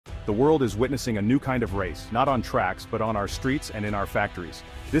The world is witnessing a new kind of race, not on tracks but on our streets and in our factories.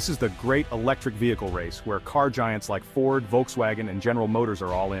 This is the great electric vehicle race where car giants like Ford, Volkswagen and General Motors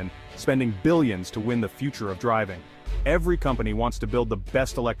are all in, spending billions to win the future of driving. Every company wants to build the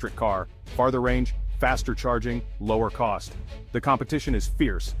best electric car, farther range, faster charging, lower cost. The competition is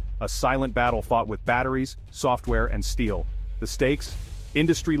fierce, a silent battle fought with batteries, software and steel. The stakes?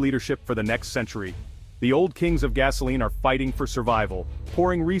 Industry leadership for the next century. The old kings of gasoline are fighting for survival,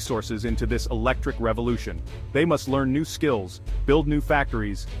 pouring resources into this electric revolution. They must learn new skills, build new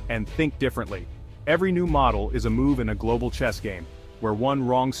factories, and think differently. Every new model is a move in a global chess game, where one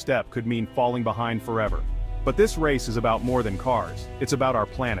wrong step could mean falling behind forever. But this race is about more than cars, it's about our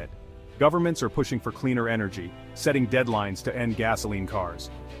planet. Governments are pushing for cleaner energy, setting deadlines to end gasoline cars.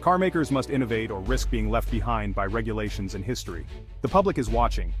 Car makers must innovate or risk being left behind by regulations and history. The public is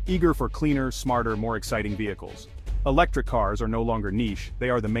watching, eager for cleaner, smarter, more exciting vehicles. Electric cars are no longer niche, they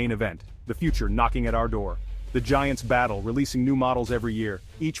are the main event, the future knocking at our door. The giants battle, releasing new models every year,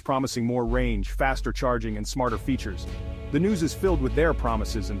 each promising more range, faster charging and smarter features. The news is filled with their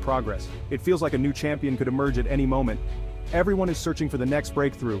promises and progress. It feels like a new champion could emerge at any moment. Everyone is searching for the next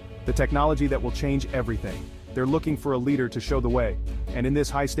breakthrough, the technology that will change everything. They're looking for a leader to show the way. And in this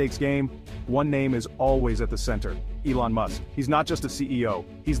high-stakes game, one name is always at the center: Elon Musk. He's not just a CEO,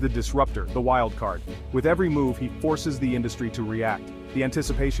 he's the disruptor, the wild card. With every move, he forces the industry to react. The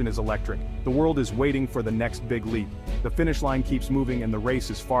anticipation is electric. The world is waiting for the next big leap. The finish line keeps moving and the race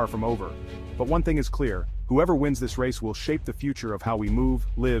is far from over. But one thing is clear: whoever wins this race will shape the future of how we move,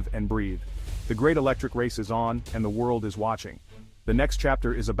 live, and breathe. The great electric race is on, and the world is watching. The next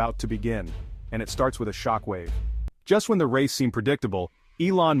chapter is about to begin, and it starts with a shockwave. Just when the race seemed predictable,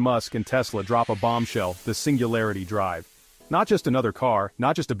 Elon Musk and Tesla drop a bombshell: the Singularity Drive. Not just another car,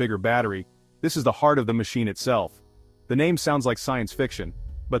 not just a bigger battery, this is the heart of the machine itself. The name sounds like science fiction,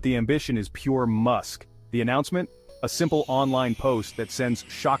 but the ambition is pure Musk. The announcement? A simple online post that sends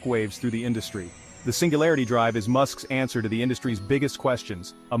shockwaves through the industry. The Singularity Drive is Musk's answer to the industry's biggest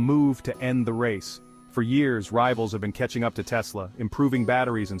questions, a move to end the race. For years, rivals have been catching up to Tesla, improving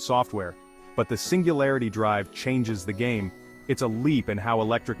batteries and software. But the Singularity Drive changes the game. It's a leap in how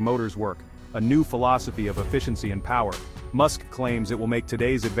electric motors work, a new philosophy of efficiency and power. Musk claims it will make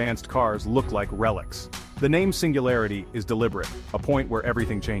today's advanced cars look like relics. The name Singularity is deliberate, a point where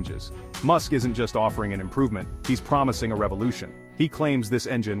everything changes. Musk isn't just offering an improvement, he's promising a revolution. He claims this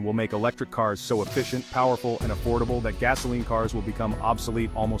engine will make electric cars so efficient, powerful, and affordable that gasoline cars will become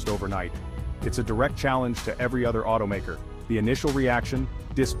obsolete almost overnight. It's a direct challenge to every other automaker. The initial reaction: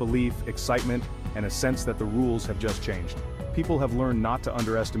 disbelief, excitement, and a sense that the rules have just changed. People have learned not to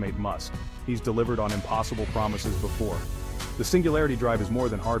underestimate Musk. He's delivered on impossible promises before. The Singularity Drive is more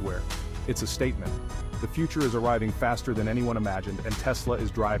than hardware. It's a statement. The future is arriving faster than anyone imagined, and Tesla is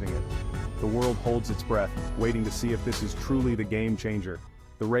driving it. The world holds its breath, waiting to see if this is truly the game changer.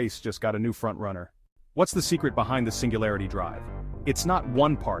 The race just got a new front runner. What's the secret behind the Singularity Drive? It's not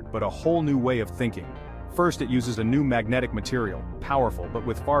one part, but a whole new way of thinking. First, it uses a new magnetic material, powerful but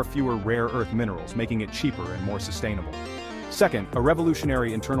with far fewer rare earth minerals, making it cheaper and more sustainable. Second, a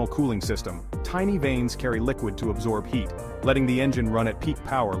revolutionary internal cooling system. Tiny vanes carry liquid to absorb heat, letting the engine run at peak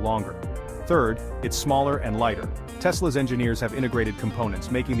power longer. Third, it's smaller and lighter. Tesla's engineers have integrated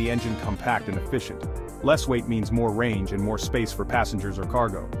components, making the engine compact and efficient. Less weight means more range and more space for passengers or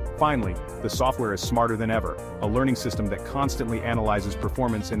cargo. Finally, the software is smarter than ever, a learning system that constantly analyzes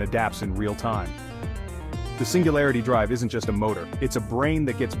performance and adapts in real time. The Singularity Drive isn't just a motor, it's a brain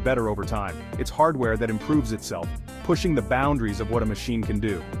that gets better over time. It's hardware that improves itself, pushing the boundaries of what a machine can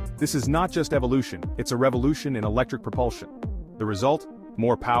do. This is not just evolution, it's a revolution in electric propulsion. The result?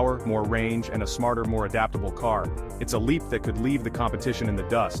 More power, more range, and a smarter, more adaptable car. It's a leap that could leave the competition in the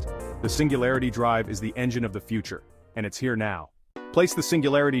dust. The Singularity Drive is the engine of the future, and it's here now. Place the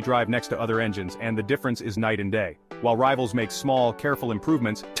Singularity Drive next to other engines, and the difference is night and day. While rivals make small, careful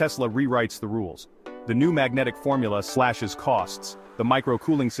improvements, Tesla rewrites the rules. The new magnetic formula slashes costs. The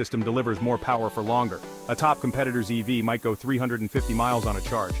micro-cooling system delivers more power for longer. A top competitor's EV might go 350 miles on a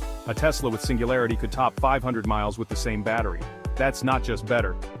charge. A Tesla with Singularity could top 500 miles with the same battery. That's not just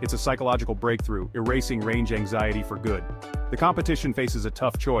better, it's a psychological breakthrough, erasing range anxiety for good. The competition faces a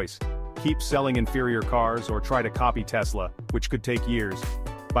tough choice: keep selling inferior cars or try to copy Tesla, which could take years.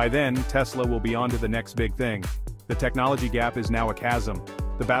 By then, Tesla will be on to the next big thing. The technology gap is now a chasm.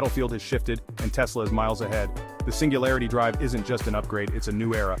 The battlefield has shifted, and Tesla is miles ahead. The Singularity Drive isn't just an upgrade, it's a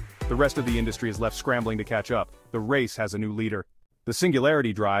new era. The rest of the industry is left scrambling to catch up. The race has a new leader. The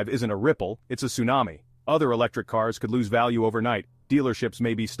Singularity Drive isn't a ripple, it's a tsunami. Other electric cars could lose value overnight. Dealerships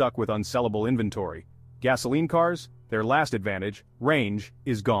may be stuck with unsellable inventory. Gasoline cars? Their last advantage, range,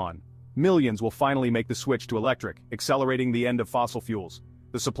 is gone. Millions will finally make the switch to electric, accelerating the end of fossil fuels.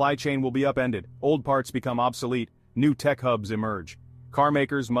 The supply chain will be upended, old parts become obsolete, new tech hubs emerge. Car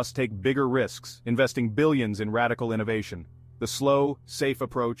makers must take bigger risks, investing billions in radical innovation. The slow, safe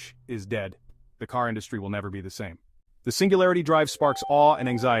approach is dead. The car industry will never be the same. The Singularity Drive sparks awe and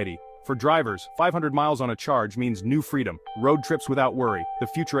anxiety. For drivers, 500 miles on a charge means new freedom, road trips without worry, the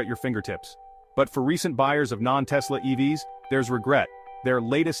future at your fingertips. But for recent buyers of non-Tesla EVs, there's regret. Their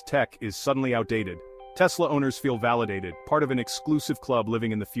latest tech is suddenly outdated. Tesla owners feel validated, part of an exclusive club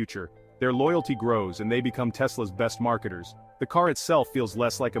living in the future. Their loyalty grows and they become Tesla's best marketers. The car itself feels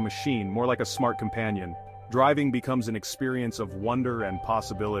less like a machine, more like a smart companion. Driving becomes an experience of wonder and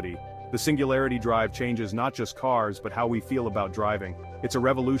possibility. The Singularity Drive changes not just cars but how we feel about driving. It's a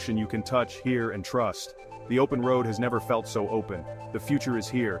revolution you can touch, hear, and trust. The open road has never felt so open. The future is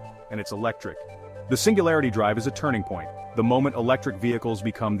here, and it's electric. The Singularity Drive is a turning point, the moment electric vehicles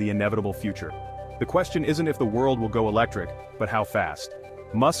become the inevitable future. The question isn't if the world will go electric, but how fast.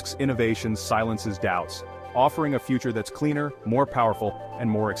 Musk's innovation silences doubts, offering a future that's cleaner, more powerful, and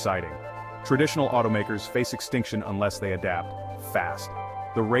more exciting. Traditional automakers face extinction unless they adapt, fast.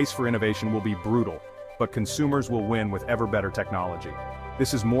 The race for innovation will be brutal, but consumers will win with ever better technology.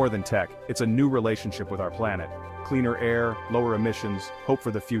 This is more than tech, it's a new relationship with our planet. Cleaner air, lower emissions, hope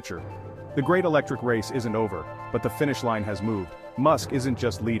for the future. The great electric race isn't over, but the finish line has moved. Musk isn't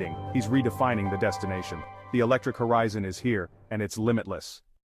just leading, he's redefining the destination. The electric horizon is here, and it's limitless.